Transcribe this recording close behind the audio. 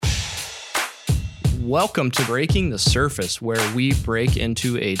Welcome to Breaking the Surface, where we break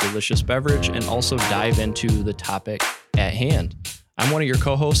into a delicious beverage and also dive into the topic at hand. I'm one of your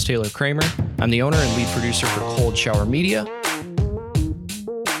co-hosts, Taylor Kramer. I'm the owner and lead producer for Cold Shower Media.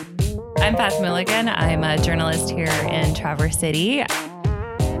 I'm Beth Milligan. I'm a journalist here in Traverse City.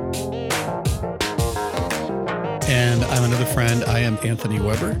 And I'm another friend. I am Anthony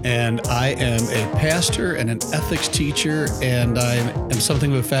Weber, and I am a pastor and an ethics teacher, and I am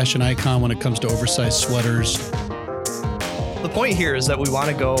something of a fashion icon when it comes to oversized sweaters. The point here is that we want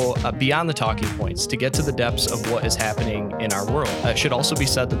to go beyond the talking points to get to the depths of what is happening in our world. It should also be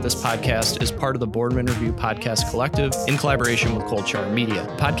said that this podcast is part of the Boardman Review Podcast Collective in collaboration with Cold Shower Media.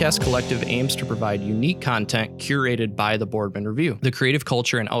 The Podcast Collective aims to provide unique content curated by the Boardman Review, the creative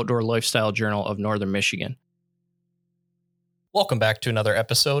culture and outdoor lifestyle journal of Northern Michigan. Welcome back to another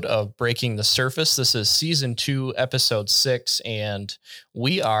episode of Breaking the Surface. This is season 2, episode 6, and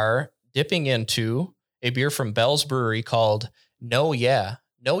we are dipping into a beer from Bell's Brewery called No Yeah.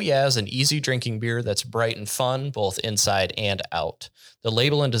 No Yeah is an easy drinking beer that's bright and fun, both inside and out. The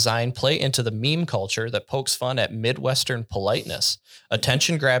label and design play into the meme culture that pokes fun at Midwestern politeness.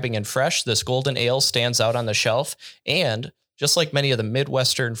 Attention grabbing and fresh, this golden ale stands out on the shelf, and just like many of the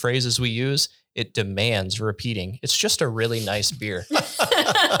Midwestern phrases we use, it demands repeating. It's just a really nice beer.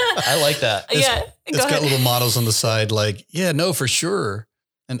 I like that. It's got little mottos on the side like, yeah, no, for sure.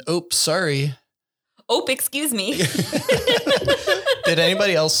 And, oops, sorry. Oh, excuse me. Did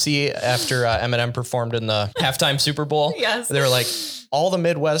anybody else see after Eminem performed in the halftime Super Bowl? Yes. They were like, all the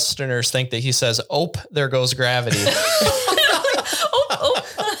Midwesterners think that he says, "Ope, there goes gravity." Sorry,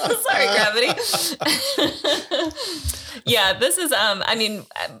 gravity. Yeah, this is,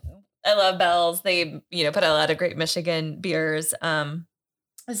 I love Bell's. They, put out a lot of great Michigan beers.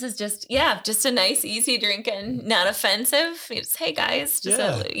 This is just a nice, easy drinking, not offensive. It's, hey guys, just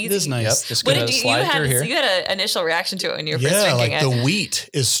easy. It is nice. Yep, just gonna slide through here. You had an initial reaction to it when you were first drinking it. The wheat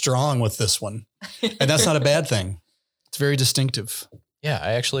is strong with this one, and that's not a bad thing. It's very distinctive. Yeah,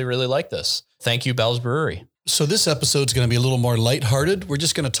 I actually really like this. Thank you, Bell's Brewery. So this episode's going to be a little more lighthearted. We're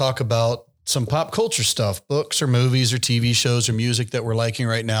just going to talk about some pop culture stuff, books or movies or TV shows or music that we're liking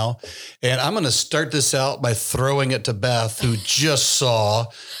right now. And I'm going to start this out by throwing it to Beth, who just saw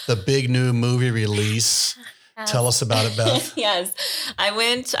the big new movie release. Tell us about it, Beth. Yes. I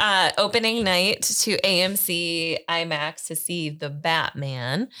went opening night to AMC IMAX to see The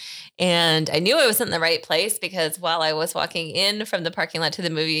Batman. And I knew I was in the right place because while I was walking in from the parking lot to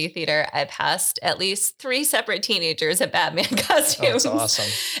the movie theater, I passed at least 3 separate teenagers at Batman costumes. Oh, that's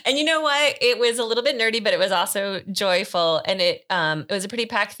awesome. And you know what? It was a little bit nerdy, but it was also joyful. And it was a pretty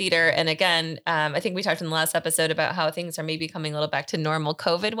packed theater. And again, I think we talked in the last episode about how things are maybe coming a little back to normal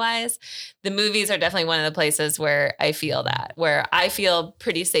COVID-wise. The movies are definitely one of the places where I feel that, where I feel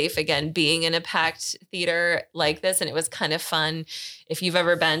pretty safe again, being in a packed theater like this. And it was kind of fun. If you've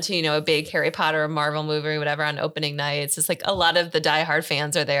ever been to, a big Harry Potter or Marvel movie or whatever on opening night, it's just like a lot of the diehard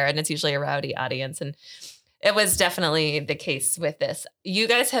fans are there and it's usually a rowdy audience. And it was definitely the case with this. You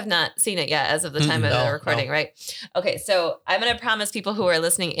guys have not seen it yet as of the time of the recording, right? Okay. So I'm going to promise people who are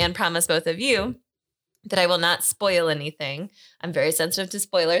listening and promise both of you that I will not spoil anything. I'm very sensitive to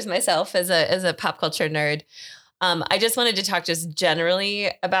spoilers myself as a pop culture nerd. I just wanted to talk just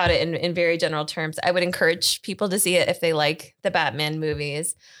generally about it in very general terms. I would encourage people to see it if they like the Batman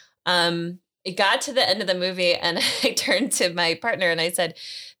movies. It got to the end of the movie and I turned to my partner and I said,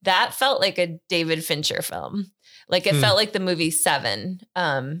 that felt like a David Fincher film. Like it felt like the movie Seven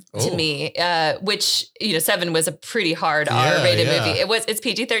to me, which, 7 was a pretty hard R-rated movie. It's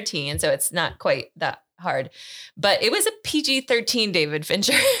PG-13, so it's not quite that hard, but it was a PG-13 David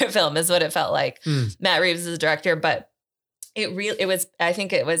Fincher film is what it felt like. Matt Reeves is the director, but I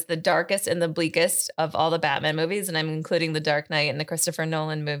think it was the darkest and the bleakest of all the Batman movies. And I'm including the Dark Knight and the Christopher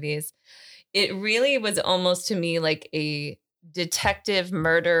Nolan movies. It really was almost to me like a detective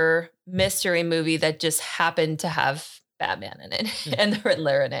murder mystery movie that just happened to have Batman in it and the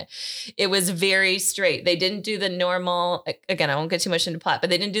Riddler in it. It was very straight. They didn't do the normal, again, I won't get too much into plot, but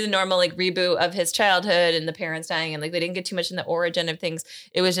they didn't do the normal like reboot of his childhood and the parents dying. And like, they didn't get too much in the origin of things.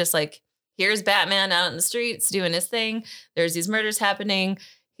 It was just like, here's Batman out in the streets doing his thing. There's these murders happening.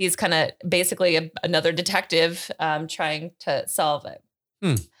 He's kind of basically another detective trying to solve it.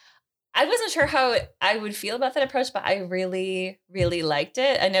 I wasn't sure how I would feel about that approach, but I really, really liked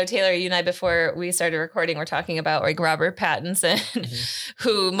it. I know, Taylor, you and I, before we started recording, we're talking about like Robert Pattinson,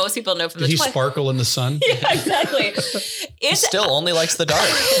 who most people know from Did he sparkle in the sun? Yeah, exactly. He still only likes the dark.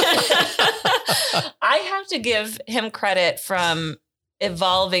 I have to give him credit from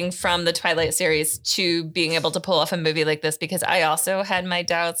evolving from the Twilight series to being able to pull off a movie like this, because I also had my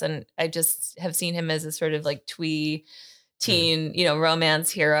doubts, and I just have seen him as a sort of like twee teen, romance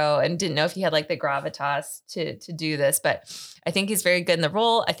hero, and didn't know if he had like the gravitas to do this. But I think he's very good in the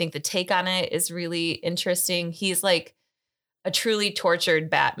role. I think the take on it is really interesting. He's like a truly tortured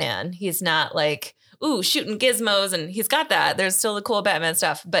Batman. He's not like, ooh, shooting gizmos, and he's got that. There's still the cool Batman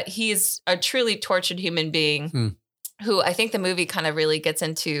stuff, but he's a truly tortured human being who I think the movie kind of really gets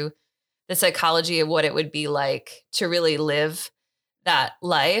into the psychology of what it would be like to really live that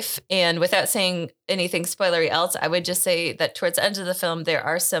life. And without saying anything spoilery else, I would just say that towards the end of the film, there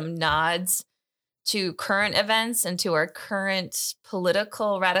are some nods to current events and to our current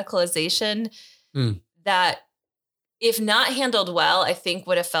political radicalization that, if not handled well, I think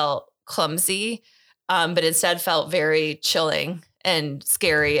would have felt clumsy, but instead felt very chilling and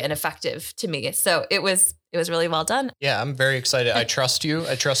scary and effective to me. So it was really well done. Yeah, I'm very excited. I trust you.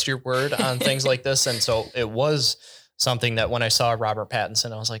 I trust your word on things like this. And so it was something that when I saw Robert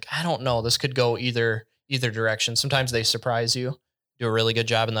Pattinson, I was like, I don't know, this could go either direction. Sometimes they surprise you, do a really good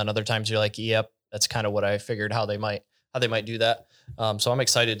job. And then other times you're like, yep, that's kind of what I figured how they might do that. So I'm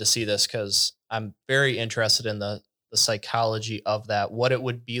excited to see this because I'm very interested in the psychology of that, what it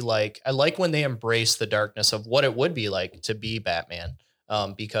would be like. I like when they embrace the darkness of what it would be like to be Batman,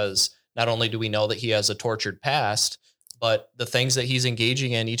 because not only do we know that he has a tortured past, but the things that he's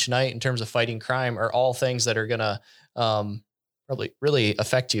engaging in each night in terms of fighting crime are all things that are going to probably really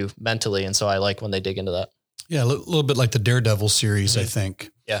affect you mentally. And so I like when they dig into that. Yeah, a little bit like the Daredevil series, I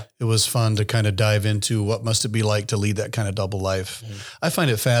think. Yeah. It was fun to kind of dive into what must it be like to lead that kind of double life. I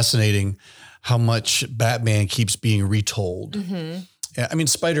find it fascinating how much Batman keeps being retold. Yeah, I mean,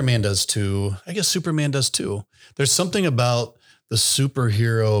 Spider-Man does too. I guess Superman does too. There's something about the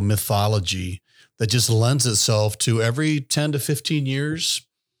superhero mythology that just lends itself to every 10 to 15 years,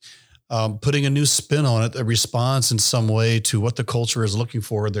 putting a new spin on it that responds in some way to what the culture is looking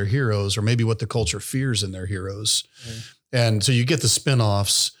for in their heroes, or maybe what the culture fears in their heroes. And so you get the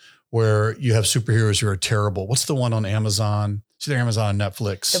spinoffs where you have superheroes who are terrible. What's the one on Amazon? It's either Amazon or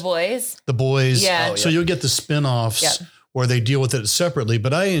Netflix. The Boys. Yeah. Oh, yeah. So you'll get the spinoffs where they deal with it separately,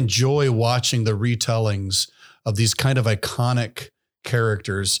 but I enjoy watching the retellings of these kind of iconic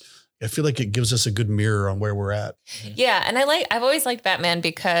characters. I feel like it gives us a good mirror on where we're at. Yeah. And I've always liked Batman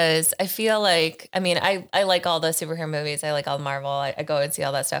because I feel like, I mean, I like all the superhero movies. I like all Marvel. I go and see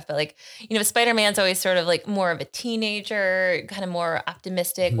all that stuff. But like, Spider-Man's always sort of like more of a teenager, kind of more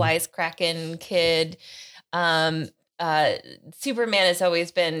optimistic, wisecracking kid. Superman has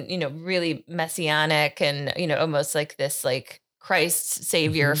always been, really messianic and, almost like this like Christ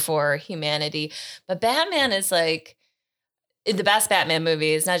savior for humanity. But Batman is like, in the best Batman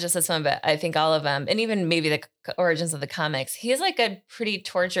movies, not just this one, but I think all of them, and even maybe the origins of the comics, he's like a pretty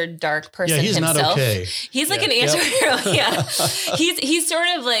tortured, dark person he's himself. Not okay. He's like an anti-hero. Yeah. He's sort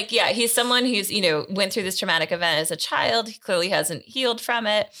of like, he's someone who's, went through this traumatic event as a child. He clearly hasn't healed from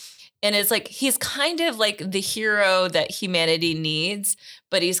it. And it's like, he's kind of like the hero that humanity needs,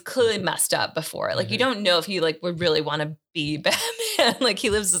 but he's clearly messed up before. Like, you don't know if you like would really want to be Batman. Like, he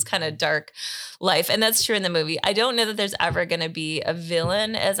lives this kind of dark life. And that's true in the movie. I don't know that there's ever going to be a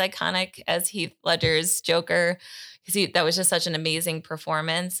villain as iconic as Heath Ledger's Joker, because that was just such an amazing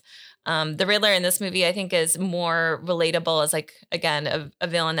performance. The Riddler in this movie, I think, is more relatable as like, again, a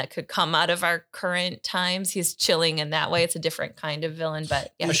villain that could come out of our current times. He's chilling in that way. It's a different kind of villain,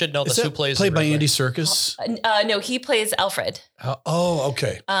 but yeah. You should know this. Who plays played by Riddler? Andy Serkis? No, he plays Alfred.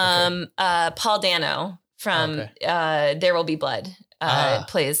 Okay. Paul Dano from There Will Be Blood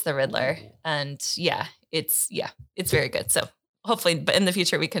plays the Riddler. And it's very good. So hopefully in the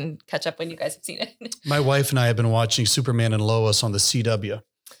future we can catch up when you guys have seen it. My wife and I have been watching Superman and Lois on the CW.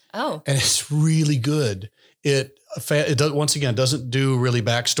 Oh, and it's really good. It does, once again, doesn't do really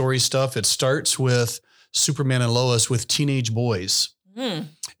backstory stuff. It starts with Superman and Lois with teenage boys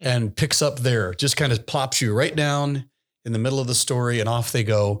and picks up there, just kind of plops you right down in the middle of the story and off they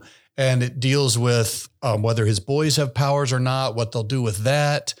go. And it deals with whether his boys have powers or not, what they'll do with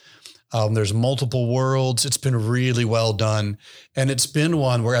that. There's multiple worlds. It's been really well done. And it's been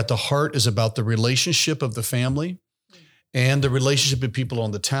one where at the heart is about the relationship of the family and the relationship of people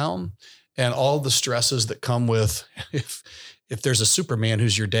on the town and all the stresses that come with if there's a Superman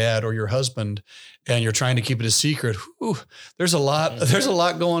who's your dad or your husband and you're trying to keep it a secret, there's a lot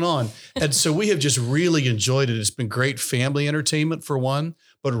going on. And so we have just really enjoyed it. It's been great family entertainment for one,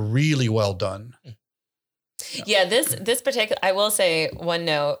 but really well done. Yeah, this particular, I will say one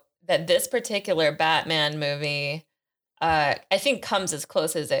note that this particular Batman movie, I think comes as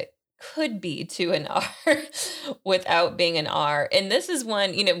close as it could be to an R without being an R. And this is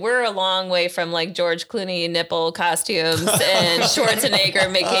one, we're a long way from like George Clooney nipple costumes and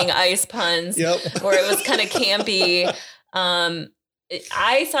Schwarzenegger making ice puns, where it was kind of campy.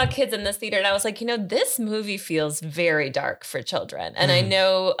 I saw kids in this theater and I was like, this movie feels very dark for children. And I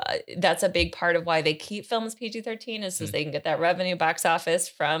know that's a big part of why they keep films PG-13 is so they can get that revenue box office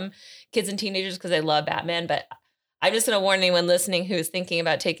from kids and teenagers because they love Batman. But I'm just going to warn anyone listening who's thinking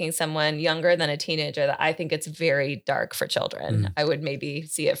about taking someone younger than a teenager that I think it's very dark for children. I would maybe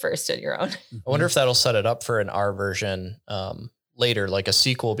see it first on your own. I wonder if that'll set it up for an R version later, like a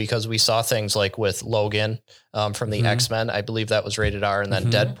sequel, because we saw things like with Logan from the X-Men. I believe that was rated R, and then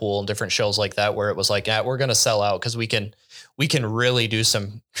Deadpool and different shows like that, where it was like, we're going to sell out because we can really do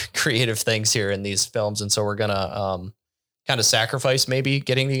some creative things here in these films. And so we're going to kind of sacrifice maybe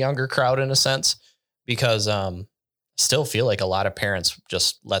getting the younger crowd in a sense, because still feel like a lot of parents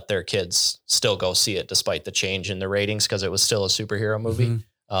just let their kids still go see it despite the change in the ratings because it was still a superhero movie.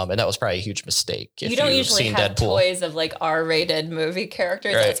 And that was probably a huge mistake. You don't usually have toys of like R-rated movie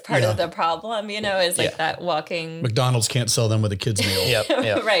characters. Right. That's part of the problem, is like that walking. McDonald's can't sell them with a kid's meal.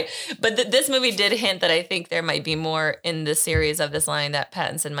 Yep. Right. But this movie did hint that I think there might be more in the series of this line, that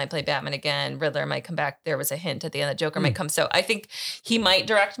Pattinson might play Batman again. Riddler might come back. There was a hint at the end that Joker might come. So I think he might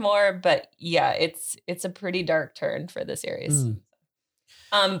direct more, but it's a pretty dark turn for the series.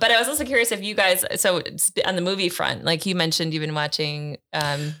 But I was also curious if you guys, so on the movie front, like you mentioned, you've been watching.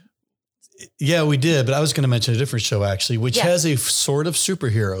 Yeah, we did. But I was going to mention a different show, actually, which has a sort of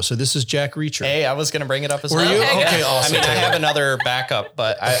superhero. So this is Jack Reacher. Hey, I was going to bring it up as well. Were you? Okay, awesome. I have another backup,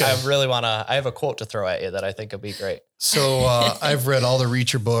 but I really want to, I have a quote to throw at you that I think would be great. So I've read all the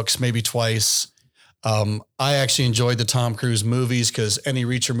Reacher books, maybe twice. I actually enjoyed the Tom Cruise movies because any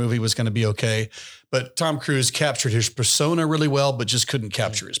Reacher movie was going to be okay. But Tom Cruise captured his persona really well, but just couldn't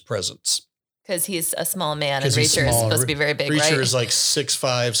capture his presence. Because he's a small man and Reacher is supposed to be very big, Reacher right? Reacher is like 6'5",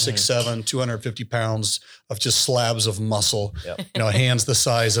 6'7", 250 pounds of just slabs of muscle, hands the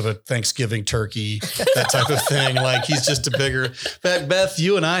size of a Thanksgiving turkey, that type of thing. Like he's just a bigger. In fact, Beth,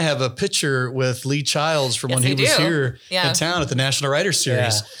 you and I have a picture with Lee Childs from when he was here in town at the National Writers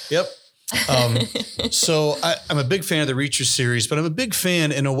Series. Yeah. Yep. So I'm a big fan of the Reacher series, but I'm a big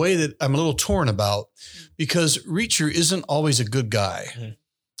fan in a way that I'm a little torn about because Reacher isn't always a good guy.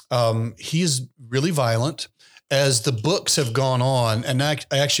 He's really violent. As the books have gone on, and I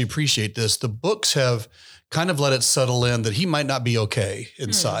actually appreciate this, the books have kind of let it settle in that he might not be okay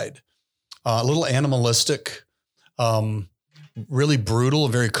inside. A little animalistic, really brutal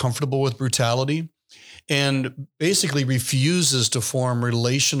and very comfortable with brutality. And basically refuses to form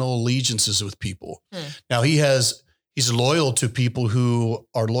relational allegiances with people. Now he's loyal to people who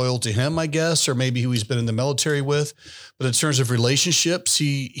are loyal to him, I guess, or maybe who he's been in the military with. But in terms of relationships,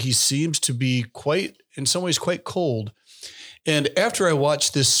 he seems to be in some ways quite cold. And after I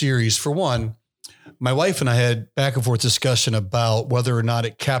watched this series, for one, my wife and I had back and forth discussion about whether or not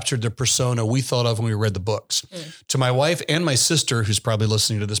it captured the persona we thought of when we read the books. To my wife and my sister, who's probably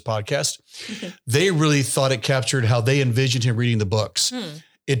listening to this podcast, they really thought it captured how they envisioned him reading the books.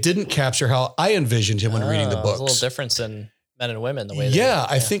 It didn't capture how I envisioned him when reading the books. There's a little difference in men and women, the way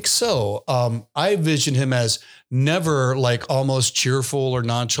I think so. I envisioned him as never like almost cheerful or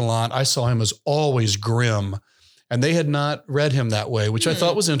nonchalant. I saw him as always grim, and they had not read him that way, which I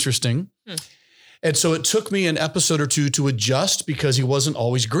thought was interesting. And so it took me an episode or two to adjust because he wasn't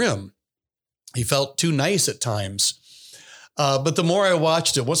always grim. He felt too nice at times. But the more I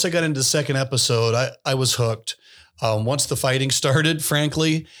watched it, once I got into the second episode, I was hooked. Once the fighting started,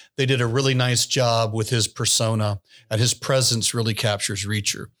 frankly, they did a really nice job with his persona, and his presence really captures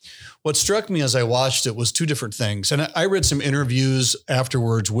Reacher. What struck me as I watched it was two different things. And I read some interviews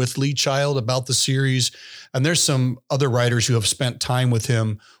afterwards with Lee Child about the series. And there's some other writers who have spent time with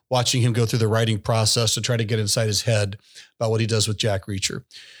him, watching him go through the writing process to try to get inside his head about what he does with Jack Reacher.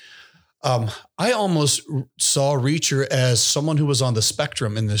 I almost saw Reacher as someone who was on the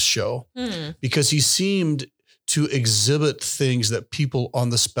spectrum in this show because he seemed to exhibit things that people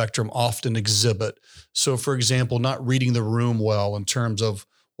on the spectrum often exhibit. So, for example, not reading the room well in terms of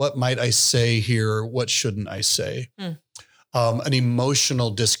what might I say here, what shouldn't I say? An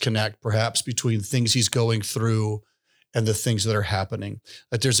emotional disconnect, perhaps, between things he's going through and the things that are happening.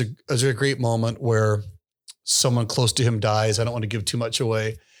 Like there's a great moment where someone close to him dies. I don't want to give too much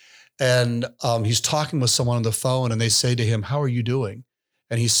away. And he's talking with someone on the phone and they say to him, "How are you doing?"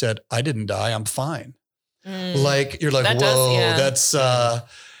 And he said, "I didn't die. I'm fine." Like, you're like, whoa, that's,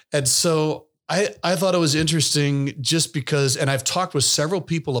 and so I thought it was interesting just because, and I've talked with several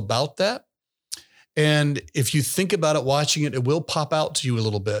people about that. And if you think about it, watching it, it will pop out to you a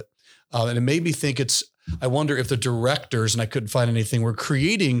little bit. And it made me think I wonder if the directors, and I couldn't find anything, were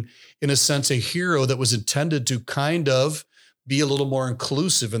creating, in a sense, a hero that was intended to kind of be a little more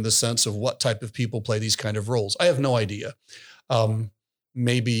inclusive in the sense of what type of people play these kind of roles. I have no idea.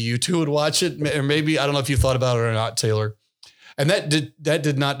 Maybe you two would watch it, or maybe, I don't know if you thought about it or not, Taylor. And that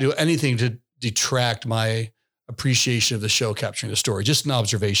did not do anything to detract my appreciation of the show capturing the story, just an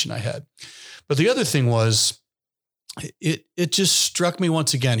observation I had. But the other thing was, it just struck me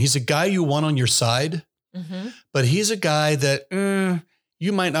once again. He's a guy you want on your side, but he's a guy that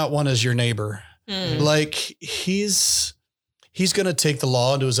you might not want as your neighbor. Like he's going to take the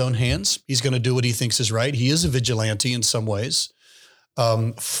law into his own hands. He's going to do what he thinks is right. He is a vigilante in some ways.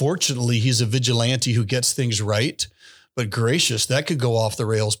 Fortunately, he's a vigilante who gets things right, but gracious, that could go off the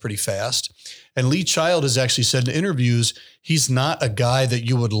rails pretty fast. And Lee Child has actually said in interviews, he's not a guy that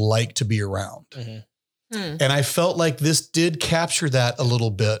you would like to be around. And I felt like this did capture that a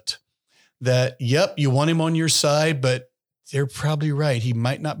little bit, that, yep, you want him on your side, but they're probably right. He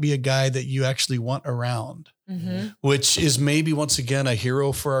might not be a guy that you actually want around, which is maybe once again, a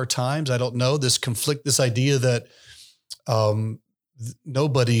hero for our times. I don't know, this conflict, this idea that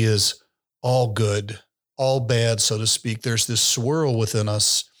nobody is all good, all bad, so to speak. There's this swirl within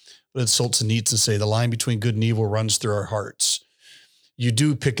us. But Solzhenitsyn say the line between good and evil runs through our hearts. You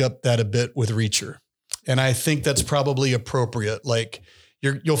do pick up that a bit with Reacher. And I think that's probably appropriate. Like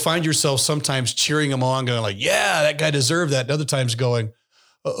you'll find yourself sometimes cheering him on, going like, yeah, that guy deserved that. And other times going,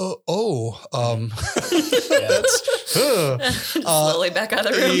 slowly back out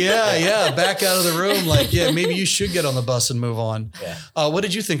of the room. Yeah. Back out of the room. Like, yeah, maybe you should get on the bus and move on. Yeah. What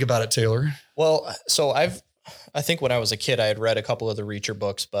did you think about it, Taylor? Well, so I think when I was a kid, I had read a couple of the Reacher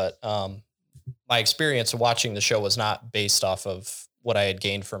books, but my experience of watching the show was not based off of what I had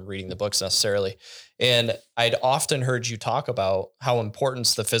gained from reading the books necessarily. And I'd often heard you talk about how important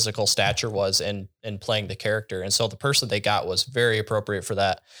the physical stature was in playing the character. And so the person they got was very appropriate for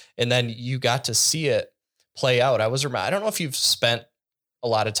that. And then you got to see it play out. I don't know if you've spent a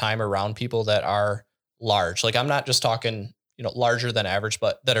lot of time around people that are large. Like I'm not just talking, larger than average,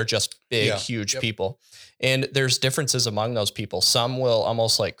 but that are just big, huge people. And there's differences among those people. Some will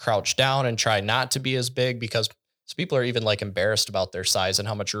almost like crouch down and try not to be as big because some people are even like embarrassed about their size and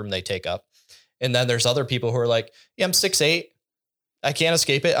how much room they take up. And then there's other people who are like, yeah, I'm 6'8". I can't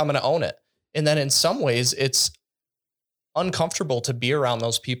escape it. I'm going to own it. And then in some ways it's uncomfortable to be around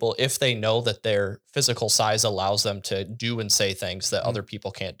those people if they know that their physical size allows them to do and say things that other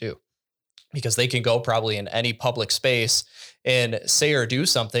people can't do, because they can go probably in any public space and say or do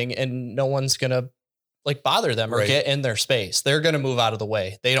something and no one's going to like bother them or get in their space. They're going to move out of the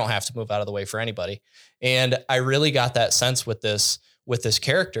way. They don't have to move out of the way for anybody. And I really got that sense with this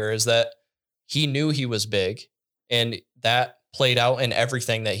character, is that he knew he was big, and that played out in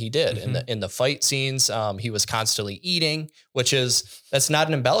everything that he did. In the fight scenes. He was constantly eating, that's not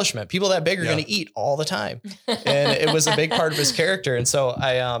an embellishment. People that big are going to eat all the time. And it was a big part of his character. And so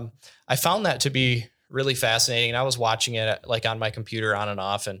I found that to be really fascinating. And I was watching it like on my computer on and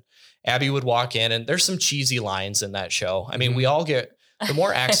off, and Abby would walk in, and there's some cheesy lines in that show. I mean, we all get, the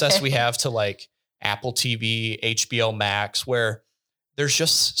more access we have to like Apple TV, HBO Max, where there's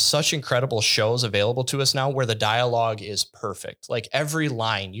just such incredible shows available to us now where the dialogue is perfect. Like every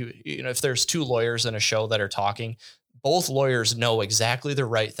line, if there's two lawyers in a show that are talking, both lawyers know exactly the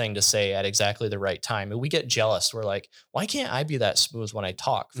right thing to say at exactly the right time. And we get jealous. We're like, why can't I be that smooth when I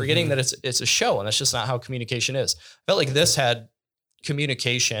talk? Forgetting that it's a show, and that's just not how communication is. I felt like this had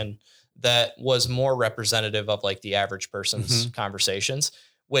communication that was more representative of like the average person's conversations,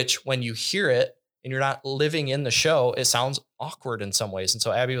 which when you hear it and you're not living in the show, it sounds awkward in some ways. And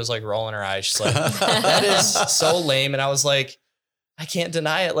so Abby was like rolling her eyes. She's like, that is so lame. And I was like, I can't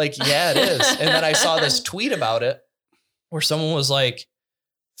deny it. Like, yeah, it is. And then I saw this tweet about it where someone was like,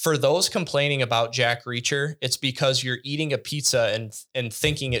 for those complaining about Jack Reacher, it's because you're eating a pizza and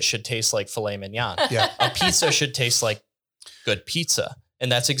thinking it should taste like filet mignon. Yeah. A pizza should taste like good pizza.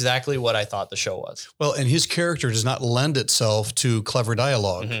 And that's exactly what I thought the show was. Well, and his character does not lend itself to clever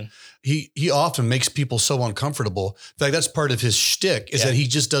dialogue. He often makes people so uncomfortable. In fact, that's part of his shtick, is that he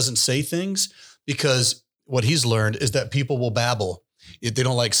just doesn't say things, because what he's learned is that people will babble. If they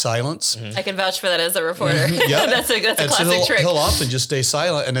don't like silence. I can vouch for that as a reporter. That's a classic trick. He'll often just stay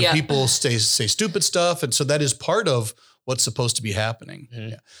silent, and then people say stupid stuff. And so that is part of what's supposed to be happening.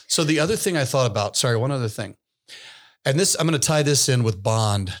 So the other thing I thought about, one other thing. And this, I'm going to tie this in with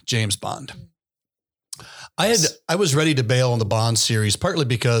Bond, James Bond. I was ready to bail on the Bond series, partly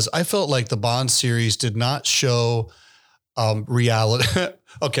because I felt like the Bond series did not show reality.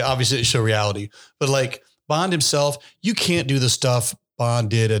 Okay, obviously it showed reality, but like Bond himself, you can't do the stuff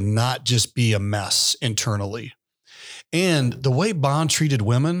Bond did and not just be a mess internally. And the way Bond treated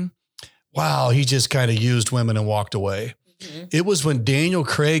women, wow, he just kind of used women and walked away. Mm-hmm. It was when Daniel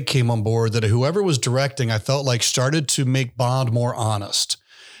Craig came on board that whoever was directing, I felt like started to make Bond more honest.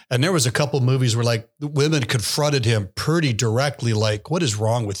 And there was a couple movies where like the women confronted him pretty directly, like, what is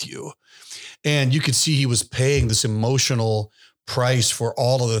wrong with you? And you could see he was paying this emotional price for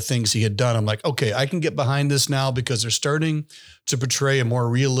all of the things he had done. I'm like, okay, I can get behind this now because they're starting to portray a more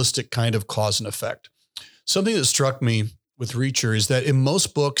realistic kind of cause and effect. Something that struck me with Reacher is that in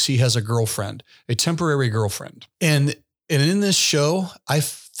most books, he has a girlfriend, a temporary girlfriend. And in this show, I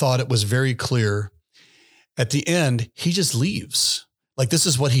thought it was very clear at the end, he just leaves. Like, this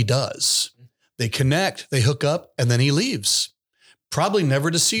is what he does. They connect, they hook up, and then he leaves. Probably never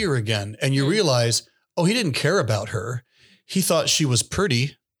to see her again. And you realize, oh, he didn't care about her. He thought she was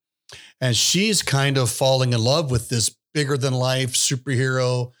pretty. And she's kind of falling in love with this bigger than life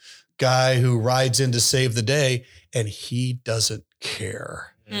superhero guy who rides in to save the day. And he doesn't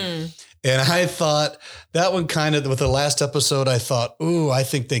care. Mm. And I thought that one kind of, with the last episode, I thought, ooh, I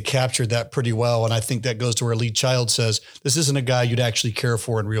think they captured that pretty well. And I think that goes to where Lee Child says, this isn't a guy you'd actually care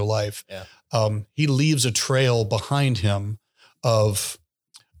for in real life. Yeah. He leaves a trail behind him of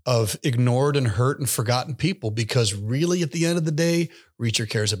ignored and hurt and forgotten people, because really at the end of the day, Reacher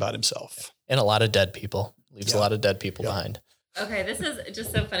cares about himself. And a lot of dead people. Leaves a lot of dead people behind. Okay, this is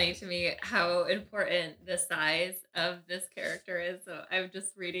just so funny to me how important the size of this character is. So I'm just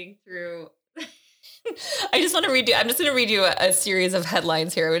reading through. I'm just going to read you a series of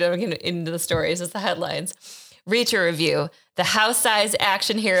headlines here. We don't get into the stories, just the headlines. Reacher review: the house-sized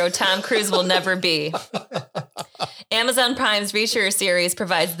action hero Tom Cruise will never be. Amazon Prime's Reacher series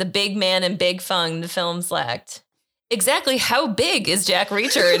provides the big man and big fun the films lacked. Exactly how big is Jack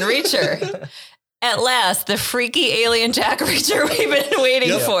Reacher in Reacher? At last, the freaky alien Jack Reacher we've been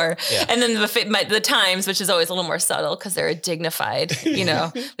waiting for. Yeah. And then the Times, which is always a little more subtle because they're a dignified,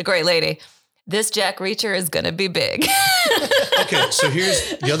 the great lady. This Jack Reacher is going to be big. Okay, so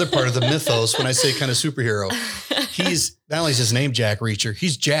here's the other part of the mythos when I say kind of superhero. He's not only is his name Jack Reacher,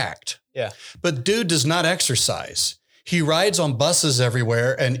 he's jacked. Yeah. But dude does not exercise. He rides on buses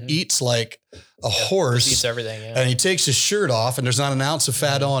everywhere and eats like a horse. He eats everything, yeah. And he takes his shirt off and there's not an ounce of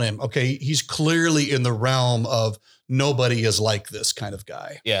fat on him. Okay, he's clearly in the realm of nobody is like this kind of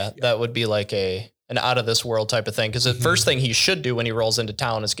guy. Yeah, that would be like an out of this world type of thing. Because the first thing he should do when he rolls into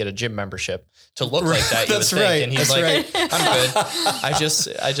town is get a gym membership to look like that. You That's would right. Think. And he's That's like, right. I'm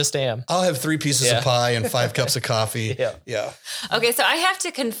good. I just am. I'll have 3 pieces of pie and 5 cups of coffee. Yeah. Okay, so I have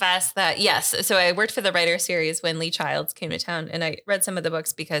to confess that, yes. So I worked for the writer series when Lee Childs came to town, and I read some of the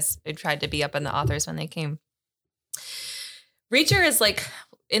books because I tried to be up on the authors when they came. Reacher is like,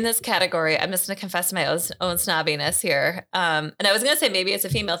 in this category, I'm just going to confess my own snobbiness here. And I was going to say maybe it's a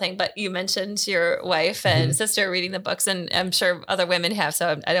female thing, but you mentioned your wife and sister reading the books, and I'm sure other women have,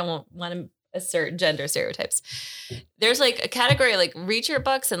 so I don't want to assert gender stereotypes. There's like a category like Reacher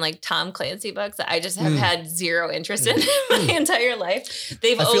books and like Tom Clancy books that I just have had zero interest in my entire life.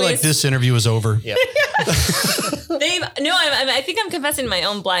 I feel like this interview is over. Yeah. I think I'm confessing my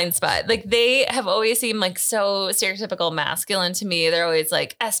own blind spot. Like, they have always seemed like so stereotypical masculine to me. They're always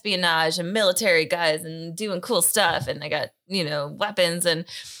like espionage and military guys and doing cool stuff. And they got, weapons, and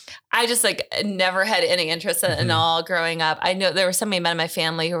I just like never had any interest in all growing up. I know there were so many men in my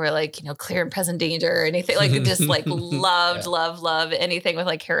family who were like, clear and present danger or anything, like just like love anything with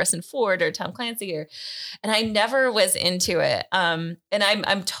like Harrison Ford or Tom Clancy and I never was into it. And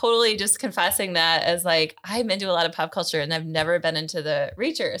I'm totally just confessing that as like, I'm into a lot of pop culture and I've never been into the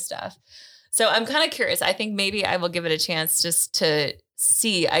Reacher stuff. So I'm kind of curious. I think maybe I will give it a chance just to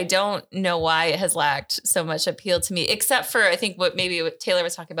see. I don't know why it has lacked so much appeal to me, except for I think what Taylor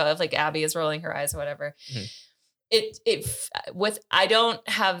was talking about, of like Abby is rolling her eyes or whatever. I don't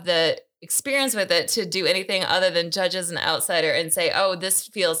have the experience with it to do anything other than judge as an outsider and say, oh, this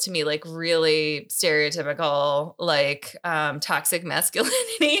feels to me like really stereotypical, like toxic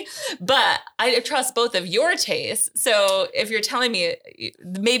masculinity. But I trust both of your tastes. So if you're telling me,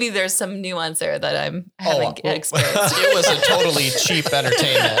 maybe there's some nuance there that I haven't experienced. It was a totally cheap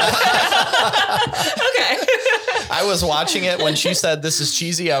entertainment. Okay. I was watching it when she said this is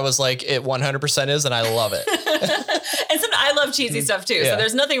cheesy. I was like, it 100% is, and I love it. And I love cheesy stuff too. Yeah. So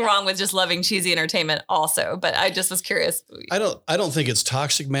there's nothing wrong with just loving cheesy entertainment also, but I just was curious. I don't think it's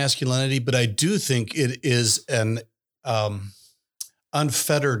toxic masculinity, but I do think it is an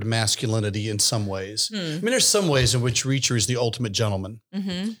unfettered masculinity in some ways. I mean, there's some ways in which Reacher is the ultimate gentleman.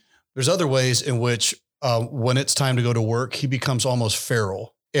 There's other ways in which when it's time to go to work, he becomes almost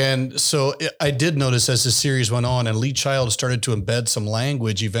feral. And so I did notice as the series went on and Lee Child started to embed some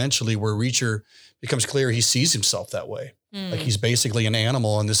language eventually where Reacher becomes clear he sees himself that way. Like he's basically an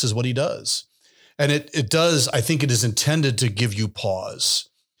animal and this is what he does. And it does, I think it is intended to give you pause.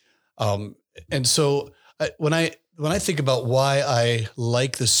 And so when I think about why I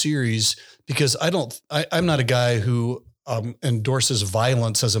like the series, because I'm not a guy who endorses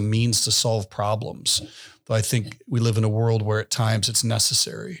violence as a means to solve problems. Though I think we live in a world where at times it's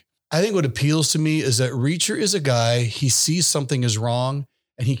necessary. I think what appeals to me is that Reacher is a guy, he sees something is wrong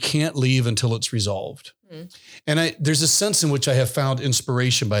and he can't leave until it's resolved. And there's a sense in which I have found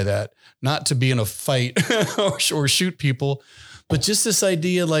inspiration by that, not to be in a fight or shoot people, but just this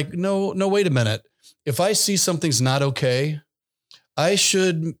idea like, no, wait a minute. If I see something's not okay,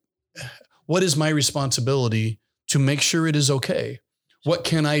 what is my responsibility to make sure it is okay? What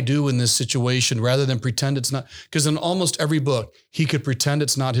can I do in this situation rather than pretend it's not? Because in almost every book, he could pretend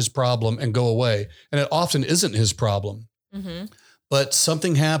it's not his problem and go away. And it often isn't his problem. But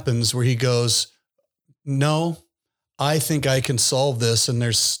something happens where he goes, no, I think I can solve this. And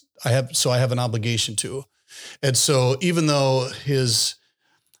I have an obligation to. And so even though his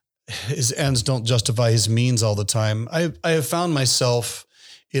ends don't justify his means all the time, I have found myself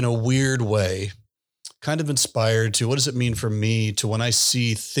in a weird way kind of inspired to what does it mean for me to when I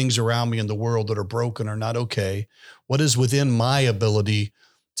see things around me in the world that are broken or not okay, what is within my ability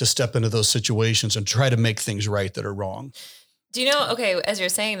to step into those situations and try to make things right that are wrong. Do you know, okay, as you're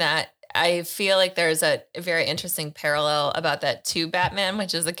saying that, I feel like there's a very interesting parallel about that to Batman,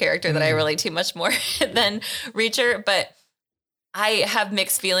 which is a character that I relate to much more than Reacher, but I have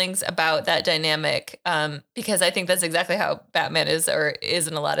mixed feelings about that dynamic because I think that's exactly how Batman is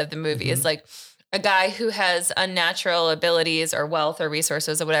in a lot of the movie. It's like a guy who has unnatural abilities or wealth or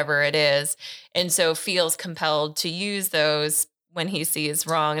resources or whatever it is, and so feels compelled to use those when he sees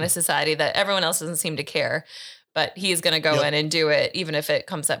wrong in a society that everyone else doesn't seem to care. But he's going to go in and do it, even if it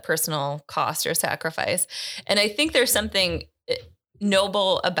comes at personal cost or sacrifice. And I think there's something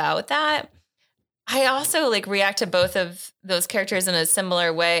noble about that. I also react to both of those characters in a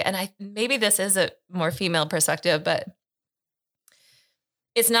similar way. And maybe this is a more female perspective, but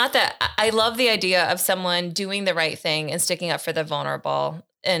it's not that. I love the idea of someone doing the right thing and sticking up for the vulnerable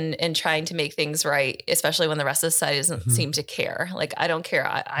and trying to make things right, especially when the rest of society doesn't seem to care. Like, I don't care.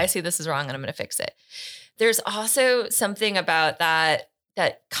 I see this is wrong and I'm going to fix it. There's also something about that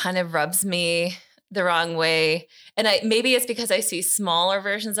kind of rubs me the wrong way. And maybe it's because I see smaller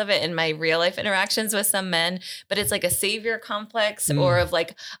versions of it in my real life interactions with some men, but it's like a savior complex or of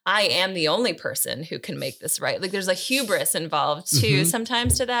I am the only person who can make this right. Like there's a hubris involved too,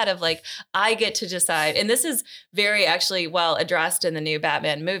 sometimes to that of I get to decide. And this is very actually well addressed in the new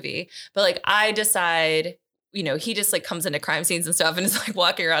Batman movie, but I decide, he just comes into crime scenes and stuff and is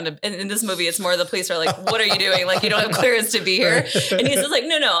walking around. And in this movie, it's more the police are what are you doing? You don't have clearance to be here. And he's just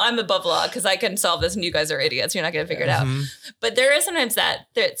no, I'm above law because I can solve this and you guys are idiots. You're not going to figure it out. But there is sometimes that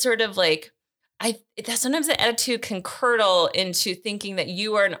sort of sometimes the attitude can curdle into thinking that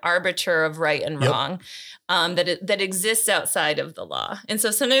you are an arbiter of right and wrong, that exists outside of the law. And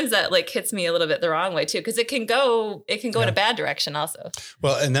so sometimes that hits me a little bit the wrong way too, because it can go in a bad direction also.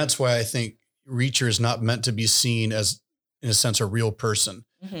 Well, and that's why I think Reacher is not meant to be seen as, in a sense, a real person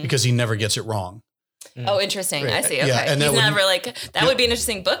because he never gets it wrong. Oh, interesting. Right. I see. Okay. Yeah, and he's never that would be an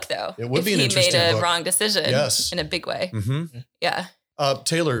interesting book though. It would be an interesting book. He made a wrong decision in a big way. Yeah.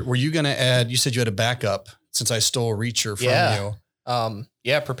 Taylor, were you going to add, you said you had a backup since I stole Reacher from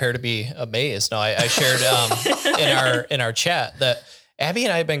you. Prepare to be amazed. No, I shared in our chat that Abby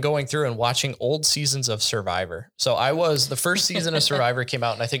and I have been going through and watching old seasons of Survivor. So the first season of Survivor came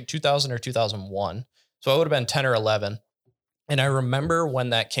out in, I think 2000 or 2001. So I would have been 10 or 11. And I remember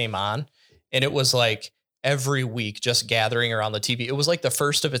when that came on and it was every week just gathering around the TV. It was the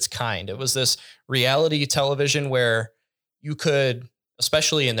first of its kind. It was this reality television where you could,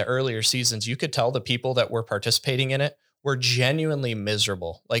 especially in the earlier seasons, you could tell the people that were participating in it were genuinely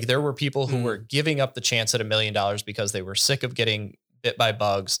miserable. There were people who were giving up the chance at $1 million because they were sick of getting bit by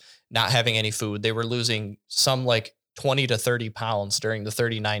bugs, not having any food. They were losing some 20 to 30 pounds during the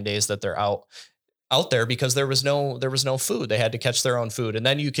 39 days that they're out there because there was no food. They had to catch their own food. And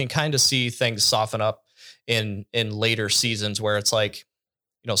then you can kind of see things soften up in later seasons where it's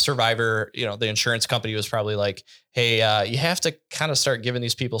Survivor, the insurance company was probably hey, you have to kind of start giving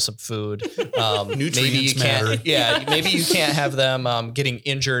these people some food. Nutrients matter. Maybe you can't have them getting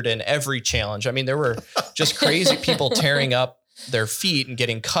injured in every challenge. I mean, there were just crazy people tearing up their feet and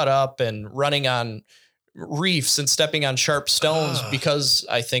getting cut up and running on reefs and stepping on sharp stones because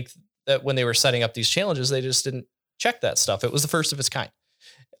I think that when they were setting up these challenges, they just didn't check that stuff. It was the first of its kind.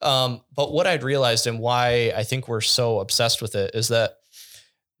 But what I'd realized and why I think we're so obsessed with it is that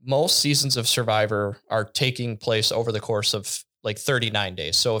most seasons of Survivor are taking place over the course of like 39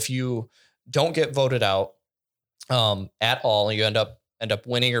 days. So if you don't get voted out at all, and you end up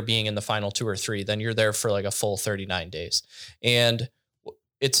winning or being in the final 2 or 3, then you're there for like a full 39 days. And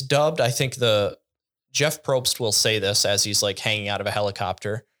it's dubbed, I think Jeff Probst will say this as he's like hanging out of a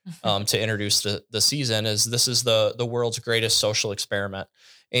helicopter to introduce the season, is this is the world's greatest social experiment.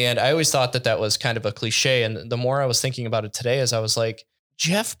 And I always thought that was kind of a cliche. And the more I was thinking about it today, as I was like,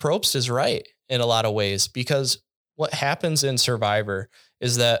 Jeff Probst is right in a lot of ways, because what happens in Survivor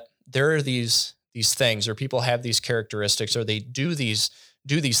is that there are these things, or people have these characteristics, or they do these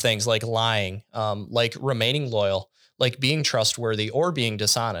things like lying, like remaining loyal, like being trustworthy, or being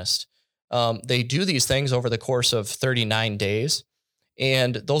dishonest. They do these things over the course of 39 days.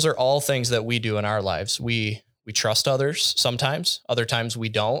 And those are all things that we do in our lives. We trust others sometimes, other times we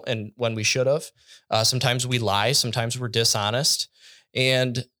don't. And when we should have, sometimes we lie, sometimes we're dishonest.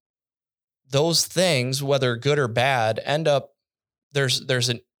 And those things, whether good or bad, end up, there's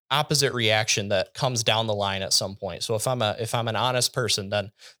an opposite reaction that comes down the line at some point. So if I'm an honest person,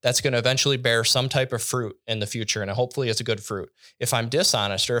 then that's going to eventually bear some type of fruit in the future. And hopefully it's a good fruit. If I'm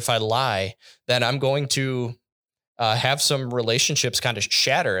dishonest, or if I lie, then I'm going to have some relationships kind of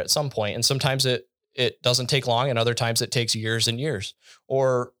shatter at some point. And sometimes it doesn't take long, and other times it takes years and years.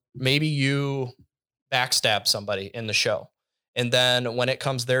 Or maybe you backstab somebody in the show, and then when it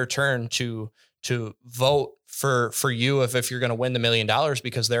comes their turn to vote for you, if you're going to win the $1 million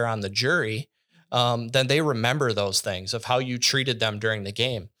because they're on the jury, then they remember those things of how you treated them during the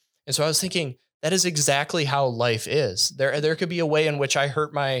game. And so I was thinking, that is exactly how life is. There could be a way in which I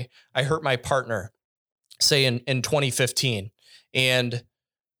hurt my partner, say in 2015, and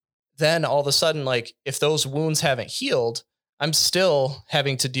then all of a sudden, like, if those wounds haven't healed, I'm still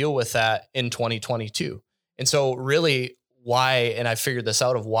having to deal with that in 2022. And so really why, and I figured this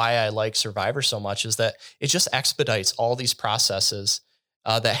out of why I like Survivor so much, is that it just expedites all these processes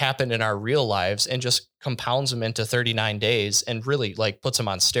that happen in our real lives and just compounds them into 39 days and really like puts them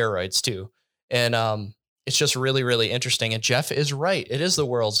on steroids too. And it's just really, really interesting. And Jeff is right. It is the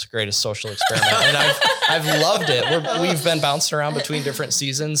world's greatest social experiment. And I've loved it. We've been bouncing around between different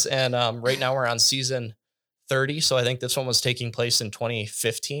seasons. And right now we're on season 30. So I think this one was taking place in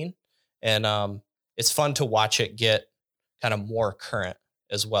 2015. And it's fun to watch it get kind of more current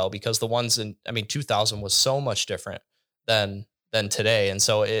as well, because the ones 2000 was so much different than today. And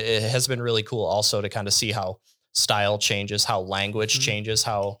so it has been really cool also to kind of see how style changes, how language changes,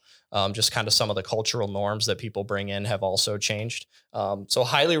 how just kind of some of the cultural norms that people bring in have also changed. So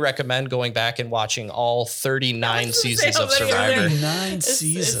highly recommend going back and watching all 39 seasons of Survivor. 39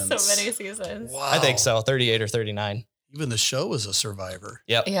 seasons. It's so many seasons. Wow. I think so. 38 or 39. Even the show was a Survivor.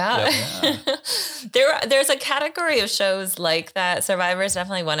 Yep. Yeah. There's a category of shows like that. Survivor is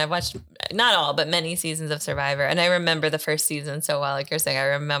definitely one. I've watched not all, but many seasons of Survivor. And I remember the first season so well, like you're saying. I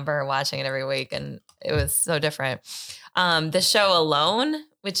remember watching it every week, and it was so different. The show Alone,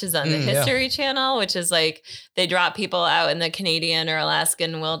 which is on the History Channel, which is like they drop people out in the Canadian or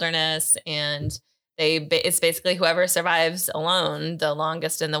Alaskan wilderness, and it's basically whoever survives alone the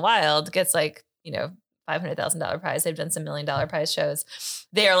longest in the wild gets like, $500,000 prize. They've done some $1 million prize shows.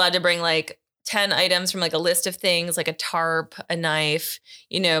 They are allowed to bring like 10 items from like a list of things, like a tarp, a knife,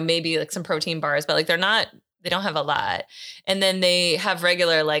 maybe like some protein bars, but like they don't have a lot. And then they have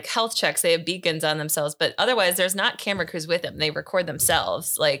regular like health checks. They have beacons on themselves, but otherwise there's not camera crews with them. They record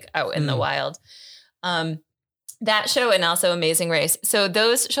themselves like out in the wild. That show, and also Amazing Race. So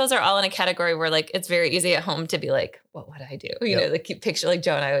those shows are all in a category where like, it's very easy at home to be like, what would I do? Like you picture like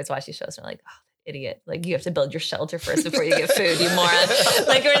Joe and I always watch these shows and we're like, oh, idiot. Like you have to build your shelter first before you get food, you moron.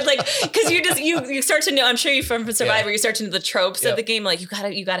 Cause you start to know, I'm sure you from Survivor, you start to know the tropes of the game. Like you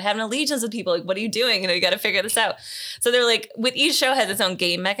gotta have an allegiance with people. Like, what are you doing? You got to figure this out. So they're like, with each show has its own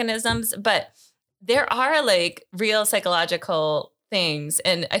game mechanisms, but there are like real psychological things.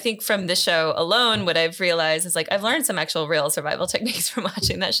 And I think from the show Alone, what I've realized is like, I've learned some actual real survival techniques from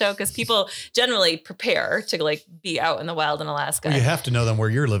watching that show, because people generally prepare to like be out in the wild in Alaska. Well, you have to know them where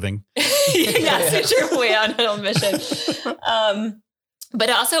you're living. Yes, you're way out on a mission. But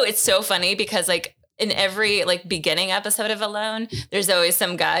also it's so funny because like in every like beginning episode of Alone, there's always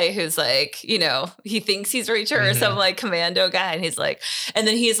some guy who's like, he thinks he's Reacher or some like commando guy. And he's like, and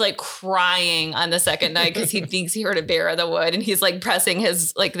then he's like crying on the second night because he thinks he heard a bear in the wood. And he's like pressing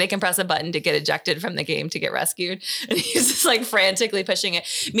they can press a button to get ejected from the game to get rescued. And he's just like frantically pushing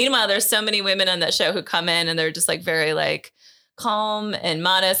it. Meanwhile, there's so many women on that show who come in and they're just like very like calm and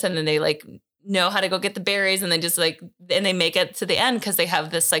modest. And then they like know how to go get the berries, and then just like, and they make it to the end because they have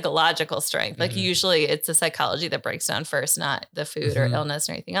this psychological strength. Like usually it's the psychology that breaks down first, not the food or illness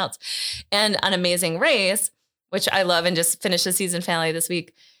or anything else. And on Amazing Race, which I love and just finished the season finale this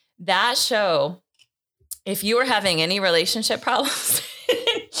week, that show, if you were having any relationship problems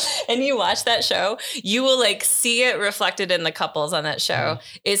and you watch that show, you will like see it reflected in the couples on that show.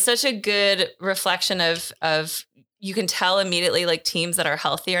 It's such a good reflection of you can tell immediately like teams that are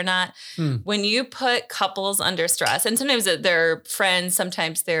healthy or not. When you put couples under stress, and sometimes they're friends,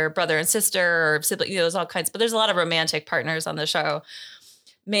 sometimes they're brother and sister or sibling, there's all kinds, but there's a lot of romantic partners on the show.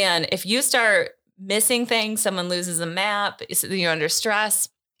 Man, if you start missing things, someone loses a map, you're under stress,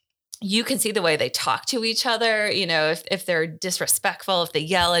 you can see the way they talk to each other, if they're disrespectful, if they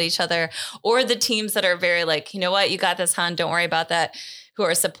yell at each other, or the teams that are very like, you know what, you got this, hon, don't worry about that, who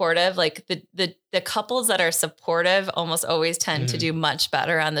are supportive. Like the couples that are supportive almost always tend to do much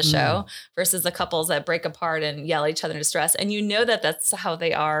better on the show versus the couples that break apart and yell at each other in distress. And you know that that's how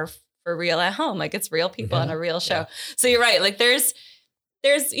they are for real at home. Like it's real people on a real show. Yeah. So you're right. Like there's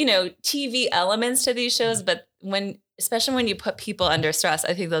TV elements to these shows, but especially when you put people under stress,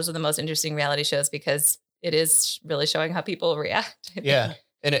 I think those are the most interesting reality shows because it is really showing how people react. Yeah.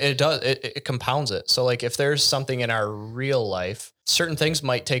 And it compounds it. So like if there's something in our real life, certain things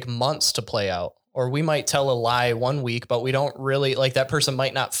might take months to play out, or we might tell a lie one week, but we don't really, like that person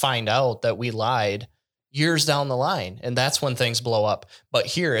might not find out that we lied years down the line. And that's when things blow up. But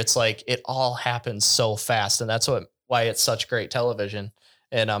here it's like, it all happens so fast. And that's why it's such great television.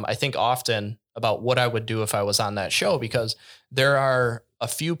 And I think often about what I would do if I was on that show, because there are a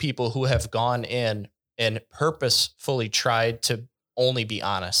few people who have gone in and purposefully tried to only be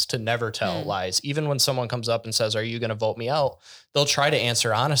honest, to never tell lies. Even when someone comes up and says, are you going to vote me out? They'll try to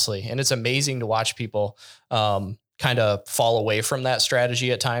answer honestly. And it's amazing to watch people kind of fall away from that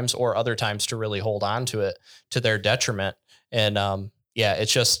strategy at times, or other times to really hold on to it to their detriment. And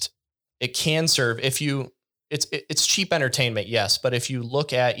it can serve it's cheap entertainment. Yes. But if you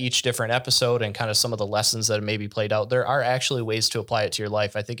look at each different episode and kind of some of the lessons that may be played out, there are actually ways to apply it to your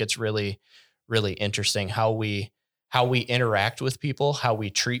life. I think it's really, really interesting how we interact with people, how we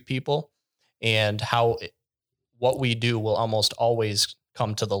treat people, and what we do will almost always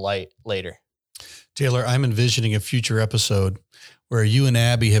come to the light later. Taylor, I'm envisioning a future episode where you and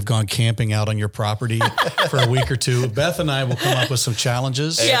Abby have gone camping out on your property for a week or two. Beth and I will come up with some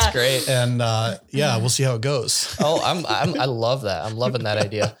challenges. Hey, that's great. And we'll see how it goes. Oh, I love that. I'm loving that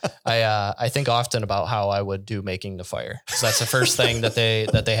idea. I think often about how I would do making the fire. So that's the first thing that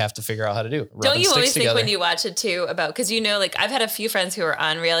they have to figure out how to do. Don't you always think when you watch it too about, cause like I've had a few friends who are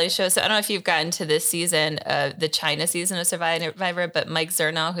on reality shows. So I don't know if you've gotten to this season, the China season of Survivor, but Mike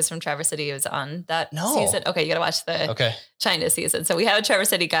Zernow, who's from Traverse City, was on that season. Okay. You got to watch the China season. So we have a Traverse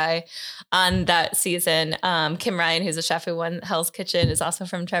City guy on that season. Kim Ryan, who's a chef who won Hell's Kitchen, is also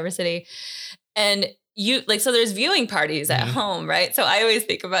from Traverse City. And so there's viewing parties at home, right? So I always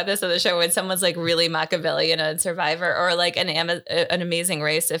think about this on the show when someone's like really Machiavellian on Survivor, or like an Amazing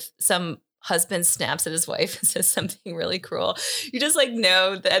Race. If some husband snaps at his wife and says something really cruel, you just like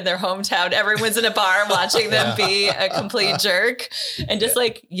know that in their hometown, everyone's in a bar watching them be a complete jerk. And just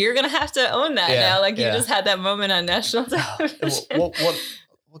like, you're going to have to own that now. Like you just had that moment on national television.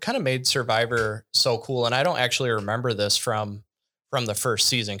 What kind of made Survivor so cool, and I don't actually remember this from the first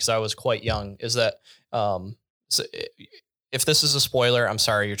season because I was quite young, is that so if this is a spoiler, I'm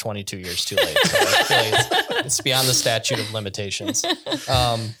sorry, you're 22 years too late. So it's beyond the statute of limitations.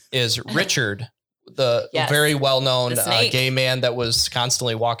 Is Richard, the very well-known gay man that was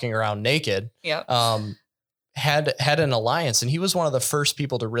constantly walking around naked, had an alliance. And he was one of the first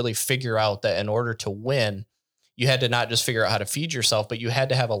people to really figure out that in order to win, you had to not just figure out how to feed yourself, but you had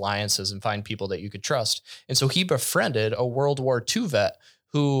to have alliances and find people that you could trust. And so he befriended a World War II vet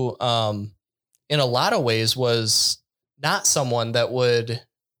who, in a lot of ways, was not someone that would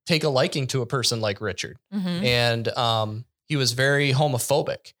take a liking to a person like Richard. And he was very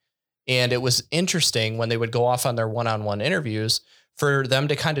homophobic. And it was interesting when they would go off on their one-on-one interviews for them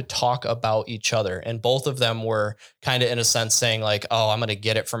to kind of talk about each other. And both of them were kind of, in a sense, saying like, oh, I'm going to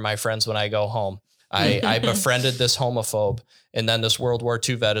get it from my friends when I go home. I befriended this homophobe. And then this World War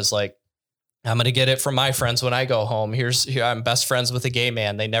II vet is like, I'm going to get it from my friends when I go home. Here I'm best friends with a gay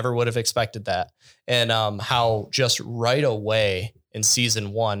man. They never would have expected that. And how just right away in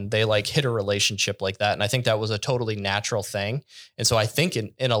season 1, they like hit a relationship like that. And I think that was a totally natural thing. And so I think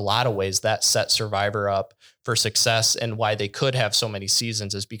in a lot of ways that set Survivor up for success, and why they could have so many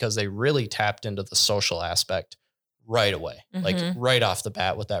seasons is because they really tapped into the social aspect right away, like right off the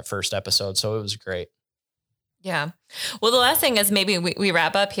bat with that first episode. So it was great. Yeah. Well, the last thing is maybe we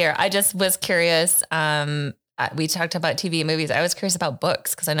wrap up here. I just was curious. We talked about TV and movies. I was curious about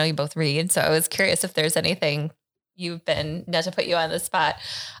books because I know you both read. So I was curious if there's anything you've been, not to put you on the spot,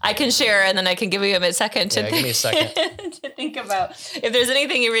 I can share and then I can give you a second to give me a second. to think about if there's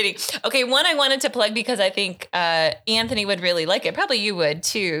anything you're reading. Okay, one I wanted to plug because I think Anthony would really like it. Probably you would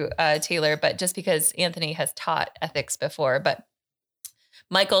too, Taylor, but just because Anthony has taught ethics before. But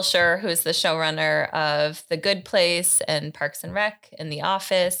Michael Schur, who's the showrunner of The Good Place and Parks and Rec and The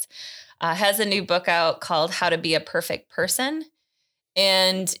Office, has a new book out called How to Be a Perfect Person.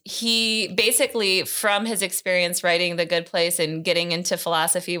 And he basically, from his experience writing The Good Place and getting into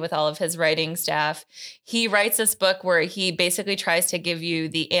philosophy with all of his writing staff, he writes this book where he basically tries to give you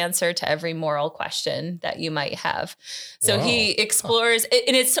the answer to every moral question that you might have. So he explores,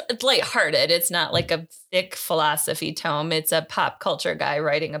 and it's lighthearted. It's not like a thick philosophy tome. It's a pop culture guy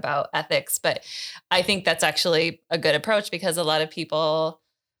writing about ethics. But I think that's actually a good approach because a lot of people,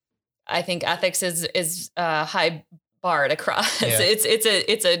 I think ethics is high barred across. Yeah.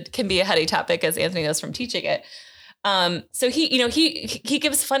 It's can be a heady topic, as Anthony knows from teaching it. So he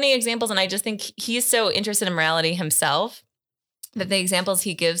gives funny examples, and I just think he's so interested in morality himself that the examples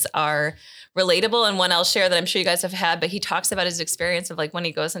he gives are relatable. And one I'll share that I'm sure you guys have had, but he talks about his experience of like when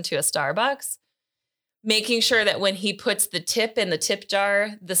he goes into a Starbucks, making sure that when he puts the tip in the tip jar,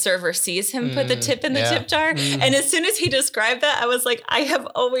 the server sees him put the tip in the tip jar. And as soon as he described that, I was like, I have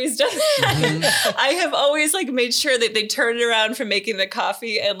always done that. I have always like made sure that they turned around from making the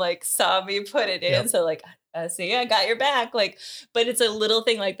coffee and like saw me put it in. Yep. So like, see, I got your back. Like, but it's a little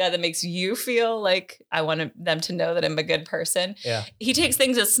thing like that makes you feel like I want them to know that I'm a good person. Yeah. He takes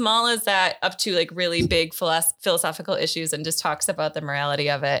things as small as that up to like really big philosophical issues and just talks about the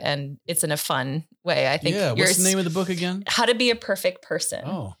morality of it. And it's in a fun way. I think. Yeah. What's the name of the book again? How to Be a Perfect Person.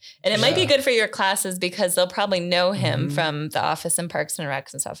 Oh. And it might be good for your classes because they'll probably know him from The Office and Parks and Rec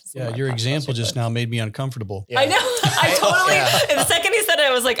and stuff. Yeah. Your example just now made me uncomfortable. Yeah. I know. I totally. And the second he said it,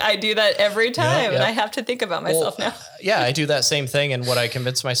 I was like, I do that every time, and I have to think about myself now. Yeah, I do that same thing. And what I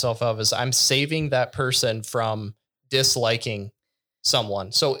convince myself of is I'm saving that person from disliking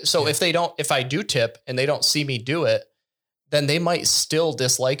someone. So if I do tip and they don't see me do it, then they might still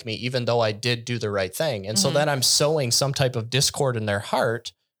dislike me, even though I did do the right thing. And so then I'm sowing some type of discord in their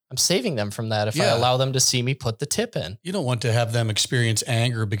heart. I'm saving them from that if I allow them to see me put the tip in. You don't want to have them experience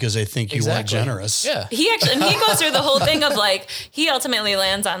anger because they think you weren't generous. Yeah. He goes through the whole thing of like, he ultimately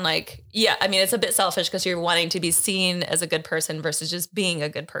lands on like, I mean, it's a bit selfish because you're wanting to be seen as a good person versus just being a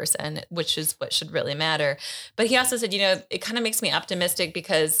good person, which is what should really matter. But he also said, it kind of makes me optimistic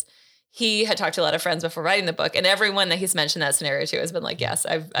because he had talked to a lot of friends before writing the book, and everyone that he's mentioned that scenario to has been like, yes,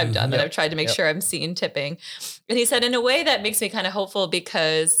 I've done that. I've tried to make sure I'm seen tipping. And he said, in a way that makes me kind of hopeful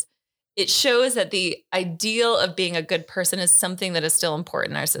because it shows that the ideal of being a good person is something that is still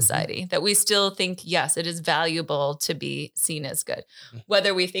important in our society, that we still think, yes, it is valuable to be seen as good.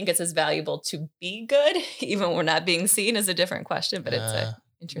 Whether we think it's as valuable to be good, even when we're not being seen, is a different question, but it's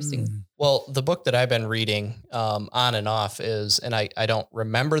interesting. Well, the book that I've been reading on and off is, and I don't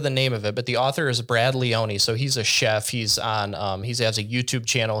remember the name of it, but the author is Brad Leone. So he's a chef. He's on, he has a YouTube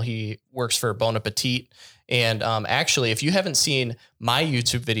channel. He works for Bon Appetit. And actually, if you haven't seen my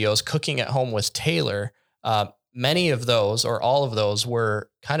YouTube videos, Cooking at Home with Taylor, many of those or all of those were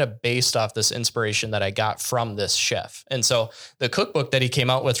kind of based off this inspiration that I got from this chef. And so the cookbook that he came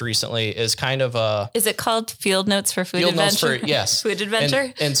out with recently is kind of a... Is it called Field Notes for Food Adventure? Yes. Food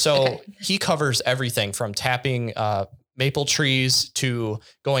Adventure? And so he covers everything from tapping maple trees to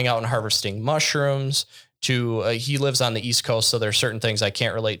going out and harvesting mushrooms to he lives on the East Coast. So there's certain things I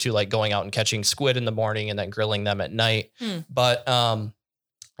can't relate to, like going out and catching squid in the morning and then grilling them at night. But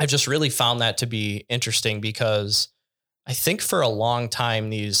I've just really found that to be interesting because I think for a long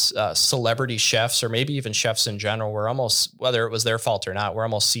time, these celebrity chefs or maybe even chefs in general were almost, whether it was their fault or not, were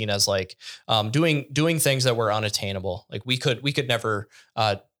almost seen as like doing things that were unattainable. Like we could never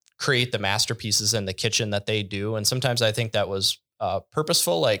create the masterpieces in the kitchen that they do. And sometimes I think that was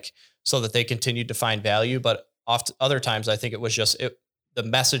purposeful, like so that they continued to find value. But other times I think it was just the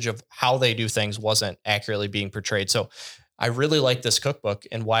message of how they do things wasn't accurately being portrayed. So I really like this cookbook,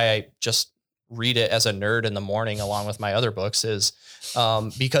 and why I just read it as a nerd in the morning along with my other books is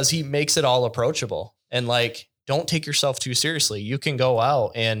because he makes it all approachable and like, don't take yourself too seriously. You can go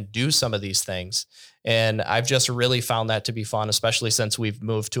out and do some of these things. And I've just really found that to be fun, especially since we've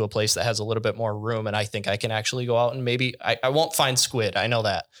moved to a place that has a little bit more room. And I think I can actually go out and maybe I won't find squid. I know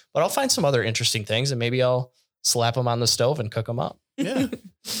that, but I'll find some other interesting things and maybe I'll slap them on the stove and cook them up. Yeah.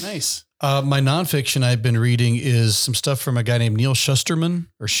 Nice. My nonfiction I've been reading is some stuff from a guy named Neal Shusterman.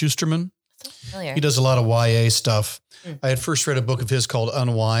 Familiar. He does a lot of YA stuff. I had first read a book of his called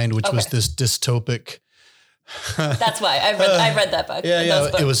Unwind, which was this dystopic. That's why I read that book.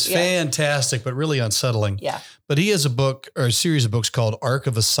 It was fantastic, but really unsettling. Yeah. But he has a book or a series of books called Arc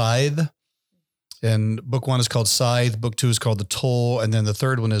of a Scythe. And book 1 is called Scythe. Book 2 is called The Toll. And then the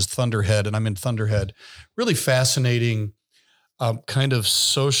third one is Thunderhead. And I'm in Thunderhead. Really fascinating kind of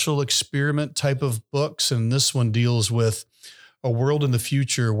social experiment type of books. And this one deals with a world in the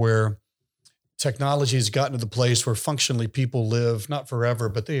future where technology has gotten to the place where functionally people live, not forever,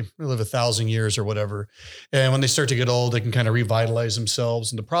 but they live 1,000 years or whatever. And when they start to get old, they can kind of revitalize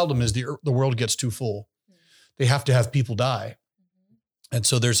themselves. And the problem is the world gets too full. They have to have people die. And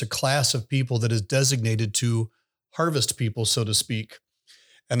so there's a class of people that is designated to harvest people, so to speak.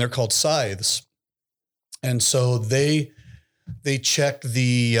 And they're called scythes. And so they check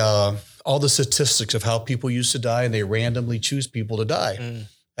all the statistics of how people used to die, and they randomly choose people to die.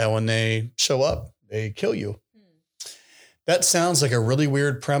 And when they show up, they kill you. That sounds like a really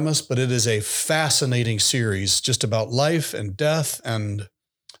weird premise, but it is a fascinating series just about life and death and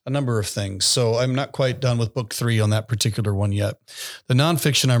a number of things. So I'm not quite done with book 3 on that particular one yet. The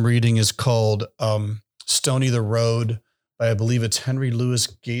nonfiction I'm reading is called Stony the Road by, I believe it's Henry Louis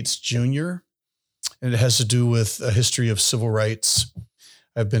Gates Jr. And it has to do with a history of civil rights.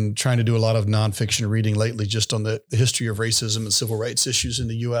 I've been trying to do a lot of nonfiction reading lately just on the history of racism and civil rights issues in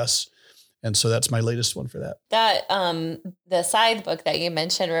the U.S. And so that's my latest one for that. That the Scythe book that you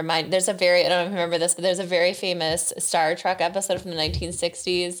mentioned I don't remember this, but there's a very famous Star Trek episode from the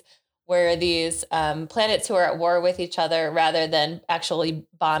 1960s where these planets who are at war with each other, rather than actually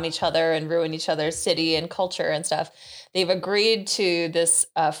bomb each other and ruin each other's city and culture and stuff, they've agreed to this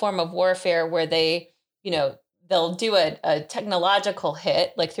form of warfare where they, they'll do a technological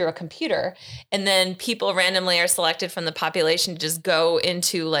hit like through a computer, and then people randomly are selected from the population to just go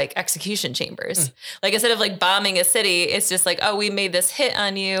into like execution chambers. Like instead of like bombing a city, it's just like, oh, we made this hit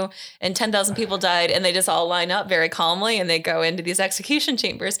on you and 10,000 people died, and they just all line up very calmly and they go into these execution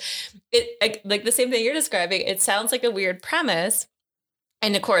chambers. It like the same thing you're describing. It sounds like a weird premise.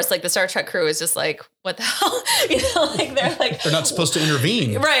 And of course, like the Star Trek crew is just like, what the hell? They're not supposed to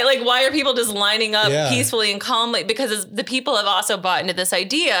intervene. Right. Like, why are people just lining up peacefully and calmly? Because the people have also bought into this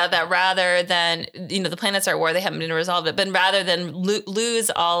idea that rather than, the planets are at war, they haven't been resolved it, but rather than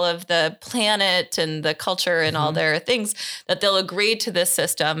lose all of the planet and the culture and all their things, that they'll agree to this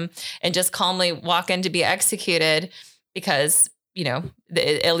system and just calmly walk in to be executed because,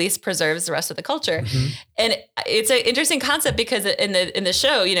 it at least preserves the rest of the culture. And it's an interesting concept because in the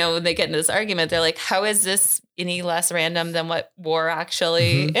show, when they get into this argument, they're like, how is this any less random than what war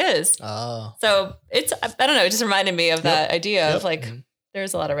actually is? So it's, I don't know, it just reminded me of that idea of like,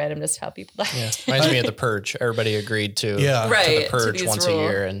 there's a lot of randomness to how people die. Yeah. Reminds me of The Purge. Everybody agreed to the Purge once a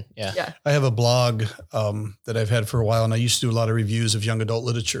year. And I have a blog that I've had for a while, and I used to do a lot of reviews of young adult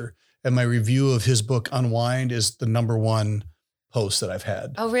literature. And my review of his book, Unwind, is the #1 post that I've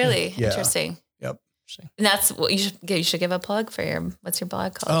had. Oh, really? Yeah. Interesting. Yep. And that's what you should give a plug for what's your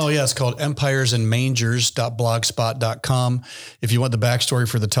blog called? Oh yeah. It's called empiresandmangers.blogspot.com. If you want the backstory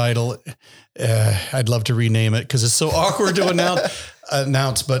for the title, I'd love to rename it because it's so awkward to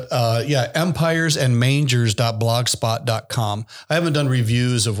announce, but empiresandmangers.blogspot.com. I haven't done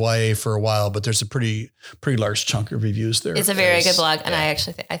reviews of YA for a while, but there's a pretty large chunk of reviews there. It's a very good blog. And I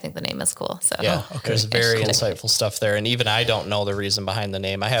actually I think the name is cool. So there's very insightful stuff there. And even I don't know the reason behind the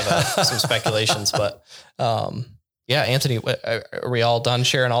name. I have some speculations, but Anthony, are we all done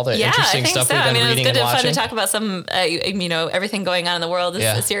sharing all the interesting stuff we've been reading and watching? It's fun to talk about some, everything going on in the world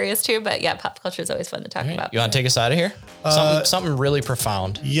is serious too, but pop culture is always fun to talk about. You want to take us out of here? Something really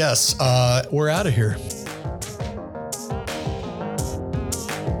profound. Yes. We're out of here.